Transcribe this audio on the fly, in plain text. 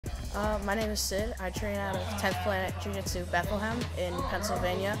My name is Sid. I train out of 10th Planet Jiu-Jitsu Bethlehem in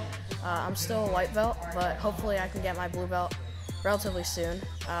Pennsylvania. I'm still a white belt, but hopefully I can get my blue belt relatively soon,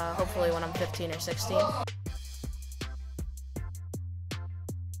 hopefully when I'm 15 or 16.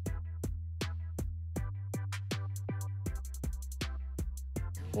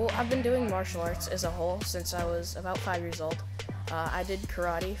 Well, I've been doing martial arts as a whole since I was about 5 years old. I did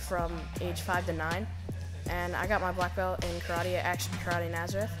karate from age 5 to 9, and I got my black belt in karate at Action Karate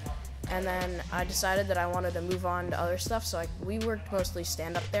Nazareth. And then I decided that I wanted to move on to other stuff, so we worked mostly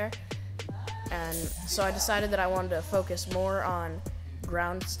stand-up there. And so I decided that I wanted to focus more on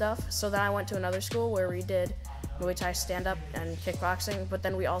ground stuff. So then I went to another school where we did Muay Thai stand-up and kickboxing, but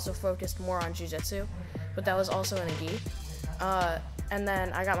then we also focused more on Jiu-Jitsu, but that was also in a gi. And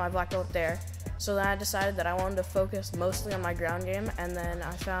then I got my black belt there. So then I decided that I wanted to focus mostly on my ground game, and then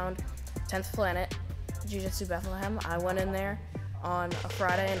I found 10th Planet Jiu-Jitsu Bethlehem. I went in there on a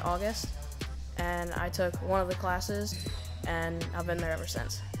Friday in August, and I took one of the classes, and I've been there ever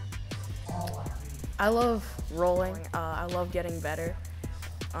since. I love rolling. I love getting better.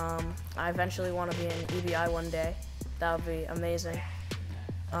 I eventually want to be in EBI one day. That would be amazing.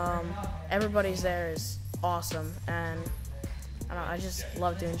 Everybody's there is awesome, and I just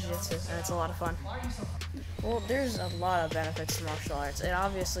love doing jiu-jitsu, and it's a lot of fun. Well, there's a lot of benefits to martial arts. It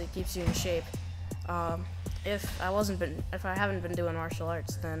obviously keeps you in shape. If I haven't been doing martial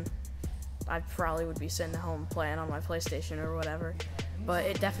arts, then I probably would be sitting at home playing on my PlayStation or whatever. But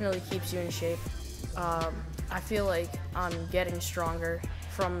it definitely keeps you in shape. I feel like I'm getting stronger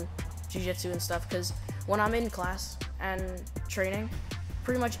from jiu-jitsu and stuff, because when I'm in class and training,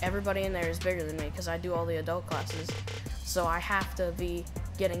 pretty much everybody in there is bigger than me because I do all the adult classes. So I have to be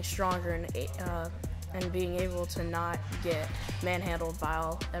getting stronger and being able to not get manhandled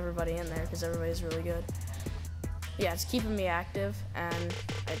by everybody in there, because everybody's really good. Yeah, it's keeping me active, and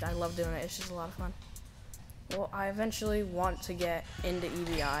I love doing it. It's just a lot of fun. Well, I eventually want to get into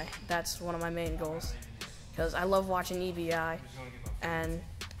EBI. That's one of my main goals, because I love watching EBI, and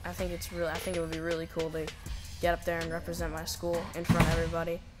I think it would be really cool to get up there and represent my school in front of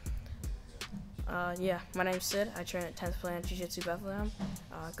everybody. Yeah, my name's Sid. I train at 10th Planet Jiu-Jitsu Bethlehem.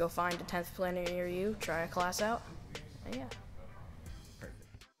 Go find a 10th Planet near you, try a class out, and yeah.